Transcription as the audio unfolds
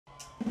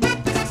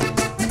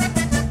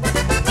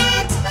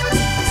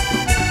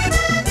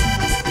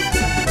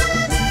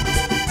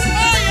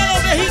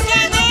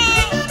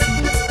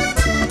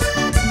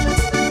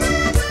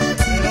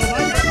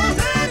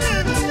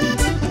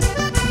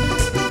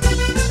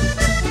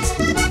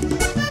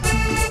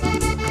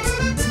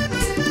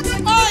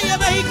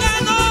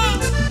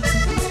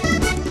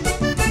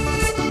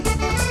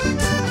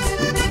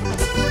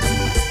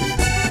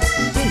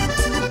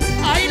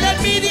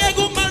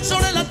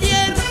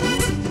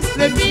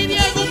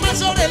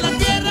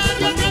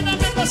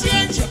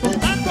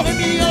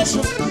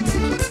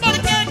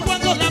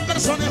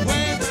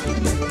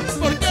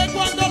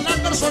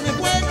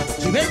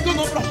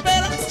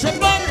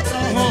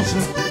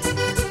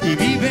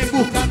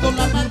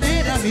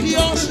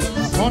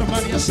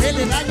y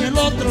hacerle daño al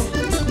otro.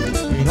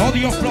 Pero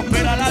Dios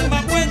prospera al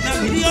alma buena,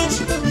 mi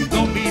Dios, y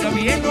no mira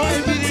bien lo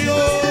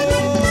envidioso.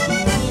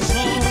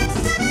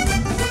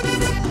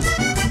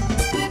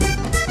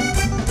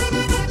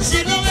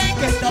 Si no ven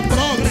que está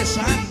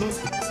progresando,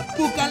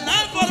 buscan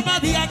la forma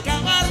de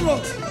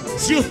acabarlo.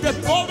 Si usted es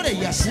pobre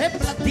ya se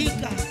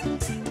platica,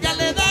 ya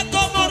le da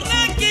como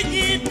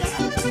raquiñita.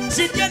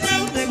 Si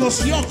tiene un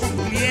negocio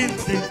con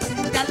cliente,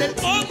 ya le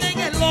ponen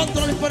el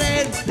otro al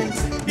frente.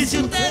 Y si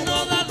usted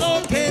no da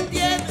lo que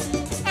tiene,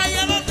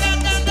 allá lo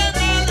tratan de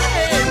mala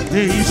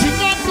gente. Y si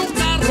compra un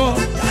carro,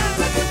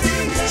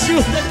 si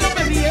usted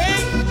come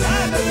bien,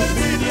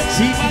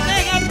 si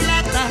maneja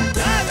plata,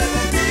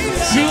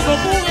 si uno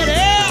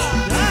mujerea,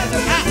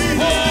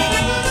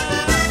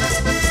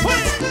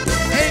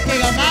 el que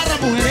Gamarra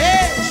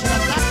mujeres, la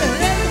plata es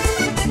de él.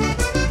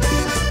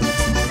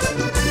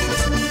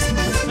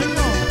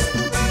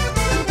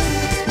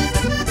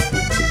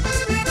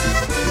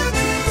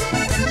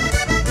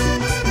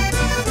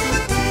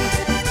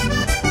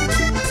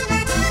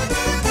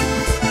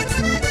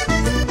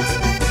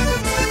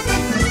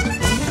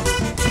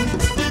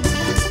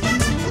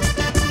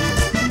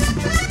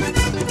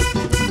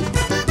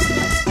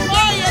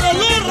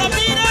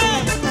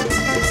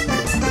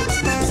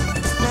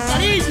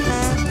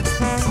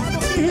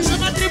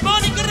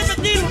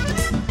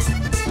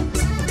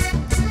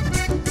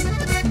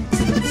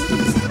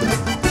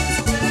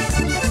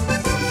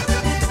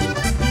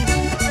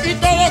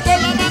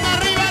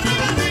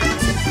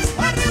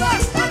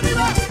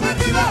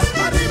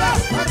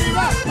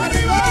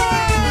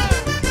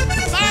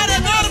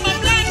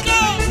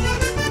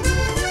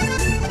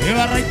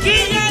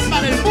 Barranquilla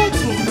para el mundo.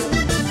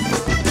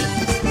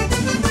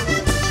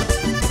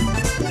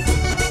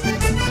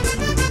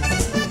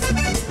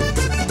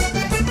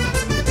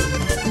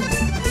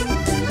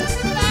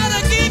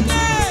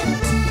 Barranquilla,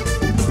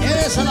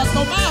 eres a la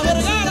Tomás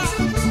Vergara.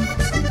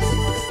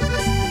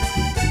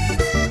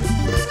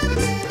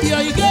 Y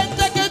hay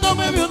gente que no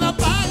me ve una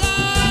paga.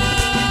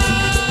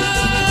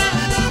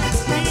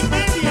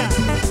 Envidia.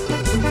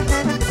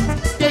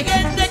 Y hay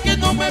gente que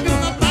no me ve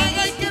una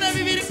paga y quiere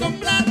vivir con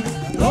plata.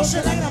 No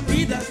se la gran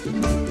vida,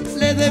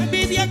 le da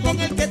envidia con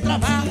el que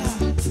trabaja,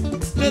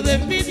 le da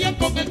envidia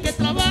con el que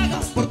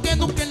trabaja, porque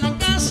nunca en la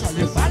casa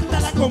le falta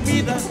la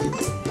comida.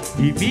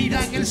 Y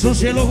miran el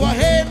sociólogo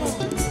ajeno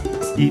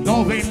y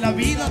no ven la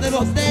vida de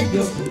los de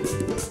ellos.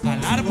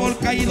 Al árbol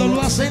caído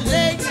lo hacen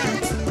leña,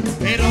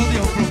 pero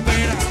Dios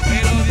prospera,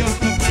 pero Dios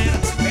prospera,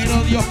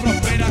 pero Dios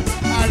prospera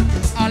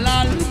al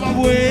alma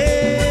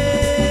buena.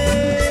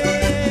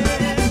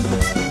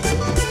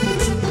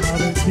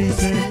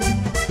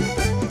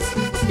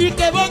 Y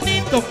qué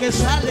bonito que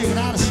es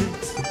alegrarse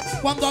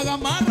cuando a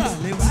Gamarra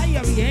le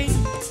vaya bien,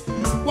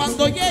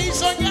 cuando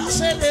Jason ya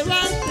se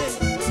levante,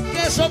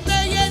 que eso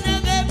te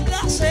llene de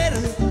placer.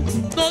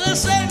 No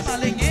desees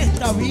mal en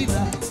esta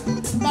vida,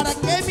 para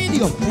que mi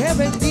Dios te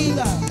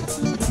bendiga,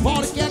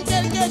 porque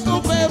aquel que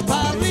come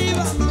para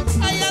arriba,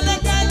 allá le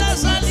cae la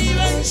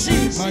saliva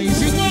encima. Y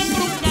si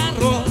compra un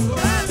carro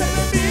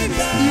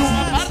y un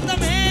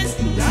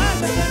apartamento,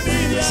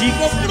 si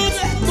compra